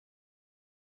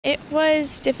It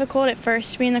was difficult at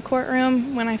first to be in the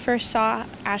courtroom. When I first saw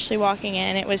Ashley walking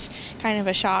in, it was kind of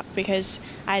a shock because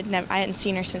I hadn't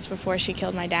seen her since before she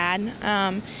killed my dad.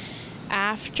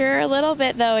 After a little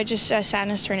bit, though, it just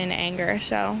sadness turned into anger.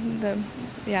 So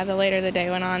the later the day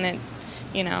went on,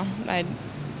 I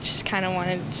just kind of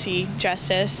wanted to see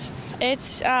justice.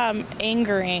 It's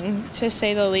angering, to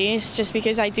say the least, just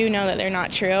because I do know that they're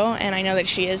not true, and I know that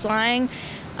she is lying.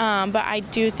 But I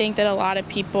do think that a lot of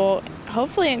people,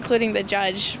 hopefully including the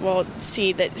judge, will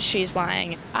see that she's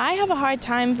lying. I have a hard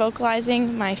time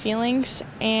vocalizing my feelings,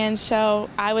 and so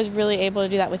I was really able to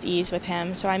do that with ease with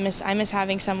him. So I miss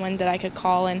having someone that I could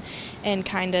call and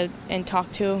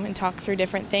talk to and talk through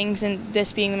different things. And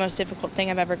this being the most difficult thing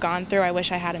I've ever gone through, I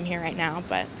wish I had him here right now,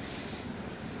 but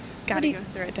gotta go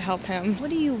through it to help him. What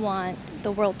do you want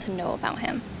the world to know about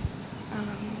him?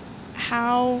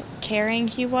 How caring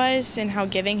he was and how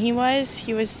giving he was.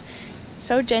 He was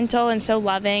so gentle and so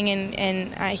loving,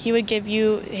 and he would give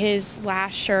you his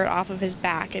last shirt off of his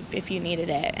back if you needed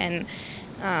it. And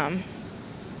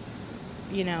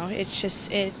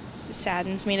it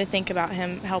saddens me to think about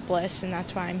him helpless, and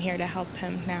that's why I'm here to help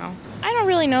him now. I don't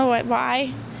really know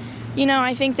why.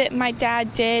 I think that my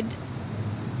dad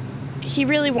he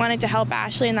really wanted to help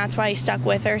Ashley, and that's why he stuck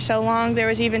with her so long. There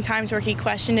was even times where he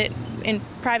questioned it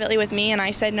privately with me, and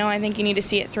I said, no, I think you need to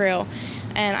see it through.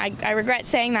 And I regret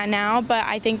saying that now, but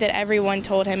I think that everyone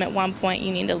told him at one point,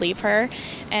 you need to leave her.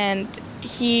 And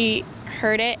he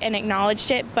heard it and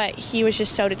acknowledged it, but he was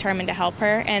just so determined to help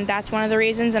her, and that's one of the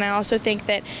reasons. And I also think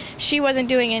that she wasn't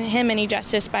doing him any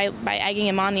justice by egging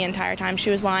him on the entire time.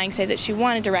 She was lying, say that she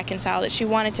wanted to reconcile, that she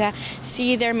wanted to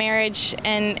see their marriage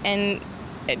and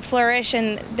flourish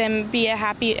and them be a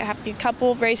happy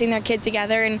couple raising their kid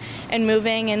together and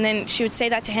moving. And then she would say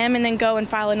that to him and then go and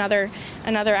file another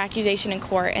accusation in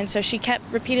court. And so she kept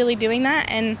repeatedly doing that,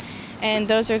 and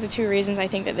those are the two reasons I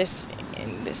think that this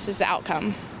is the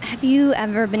outcome. Have you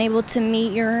ever been able to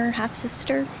meet your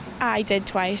half-sister? I did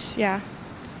twice, yeah.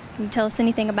 Can you tell us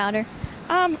anything about her?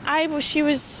 She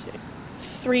was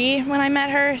 3 when I met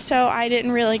her, so I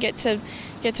didn't really get to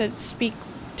speak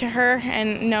to her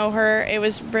and know her. It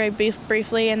was very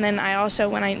briefly, and then I also,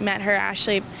 when I met her,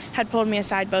 Ashley had pulled me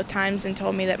aside both times and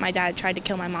told me that my dad tried to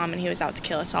kill my mom and he was out to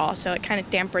kill us all, so it kind of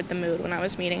dampened the mood when I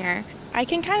was meeting her. I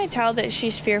can kind of tell that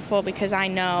she's fearful because I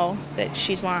know that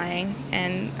she's lying,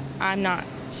 and I'm not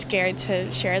scared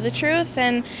to share the truth,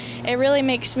 and it really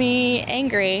makes me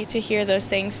angry to hear those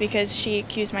things because she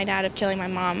accused my dad of killing my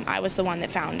mom. I was the one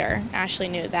that found her. Ashley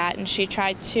knew that, and she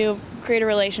tried to create a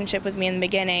relationship with me in the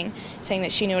beginning, saying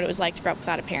that she knew what it was like to grow up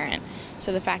without a parent.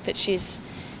 So the fact that she's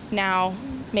now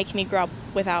making me grow up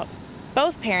without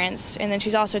both parents, and then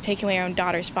she's also taking away her own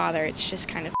daughter's father, it's just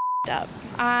kind of up.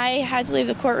 I had to leave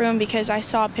the courtroom because I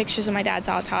saw pictures of my dad's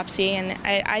autopsy, and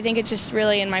I think it just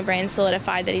really in my brain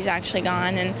solidified that he's actually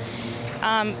gone. And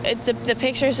the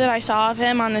pictures that I saw of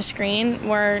him on the screen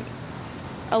were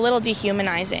a little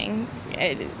dehumanizing.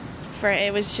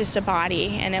 It was just a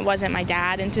body, and it wasn't my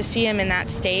dad. And to see him in that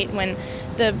state, when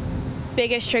the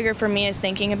biggest trigger for me is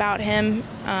thinking about him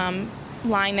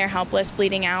lying there helpless,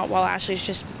 bleeding out, while Ashley's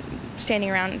just standing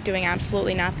around doing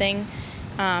absolutely nothing.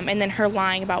 And then her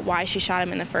lying about why she shot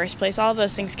him in the first place. All of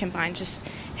those things combined just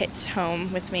hits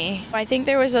home with me. I think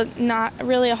there was not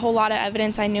really a whole lot of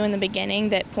evidence I knew in the beginning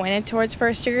that pointed towards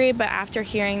first degree, but after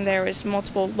hearing there was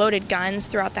multiple loaded guns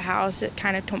throughout the house, it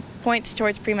kind of points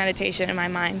towards premeditation in my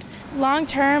mind. Long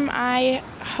term, I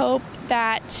hope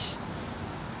that,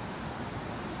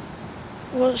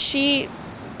 she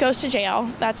goes to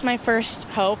jail. That's my first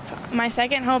hope. My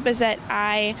second hope is that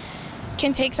I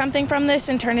can take something from this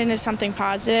and turn it into something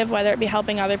positive, whether it be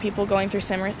helping other people going through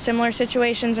similar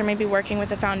situations, or maybe working with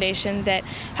a foundation that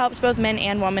helps both men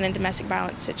and women in domestic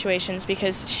violence situations,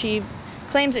 because she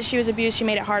claims that she was abused. She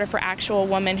made it harder for actual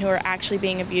women who are actually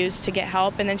being abused to get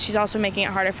help, and then she's also making it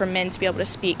harder for men to be able to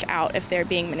speak out if they're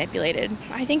being manipulated.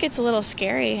 I think it's a little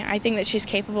scary. I think that she's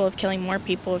capable of killing more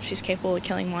people if she's capable of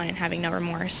killing one and having no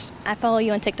remorse. I follow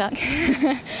you on TikTok.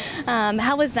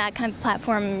 How has that kind of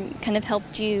platform kind of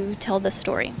helped you tell the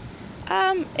story?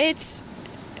 It's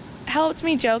helped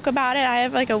me joke about it. I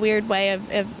have like a weird way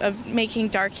of making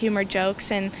dark humor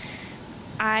jokes, and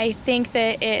I think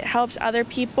that it helps other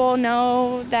people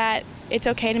know that it's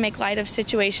okay to make light of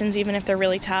situations even if they're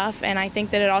really tough, and I think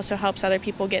that it also helps other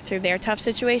people get through their tough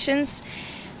situations.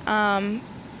 I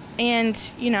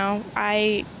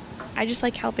just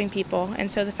like helping people,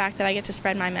 and so the fact that I get to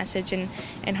spread my message and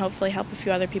hopefully help a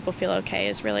few other people feel okay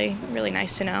is really, really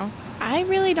nice to know. I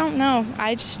really don't know.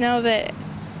 I just know that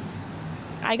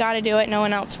I got to do it. No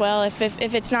one else will. If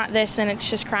it's not this, then it's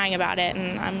just crying about it,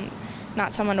 and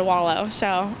not someone to wallow.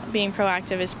 So being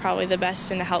proactive is probably the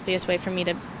best and the healthiest way for me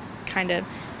to kind of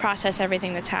process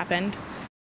everything that's happened.